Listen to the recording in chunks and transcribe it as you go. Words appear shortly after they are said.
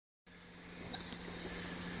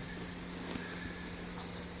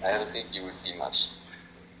I don't think you will see much.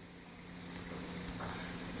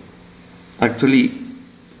 Actually,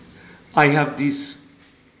 I have this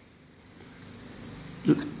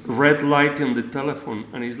red light in the telephone,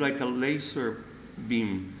 and it's like a laser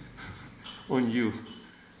beam on you.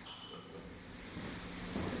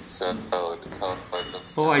 So this is how it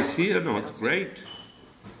looks. Oh, I see it. No, it's great.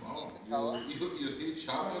 Wow. You see it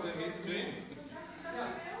sharper than his screen.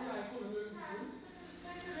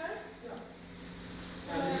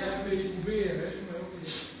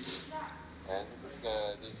 And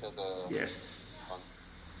these are the Yes.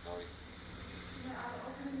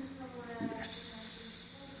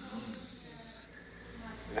 Yes.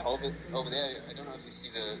 And over there, I don't know if you see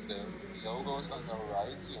the logos on the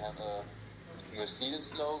right. You have a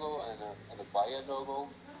Mercedes logo and a Bayer logo.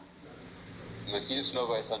 The Mercedes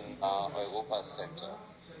logo is on Europa Center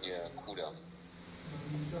near Kudamm.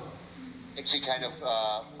 Actually, kind of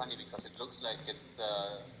funny because it looks like it's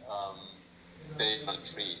built on a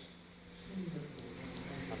tree.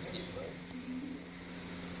 Let's see.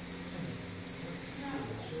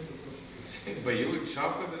 By you, it's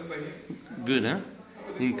sharper than by him. Good, huh?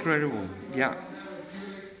 Incredible. Yeah.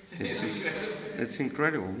 It's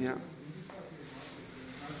incredible, yeah.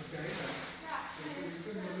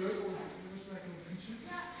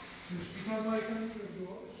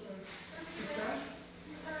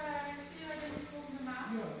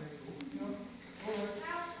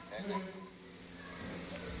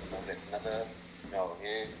 There's another. No,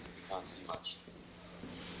 here you can't see much.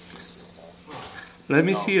 Let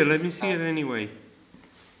me see it anyway.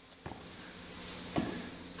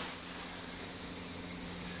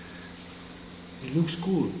 It looks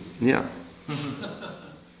cool. Yeah.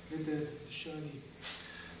 With the shiny.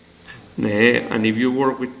 Nee, and if you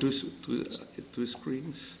work with two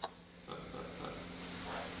screens.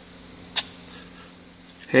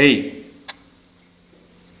 Hey.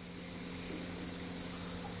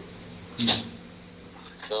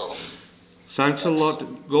 So. Thanks a lot.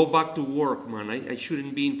 Go back to work, man. I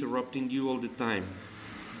shouldn't be interrupting you all the time.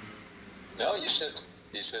 No, you should.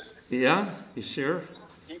 You should. Yeah? You sure?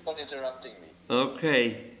 Keep on interrupting me.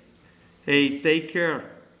 Okay. Hey, take care.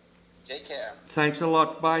 Take care. Thanks a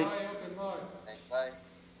lot. Bye. Thanks, bye.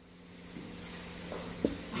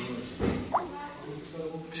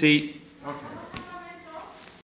 See.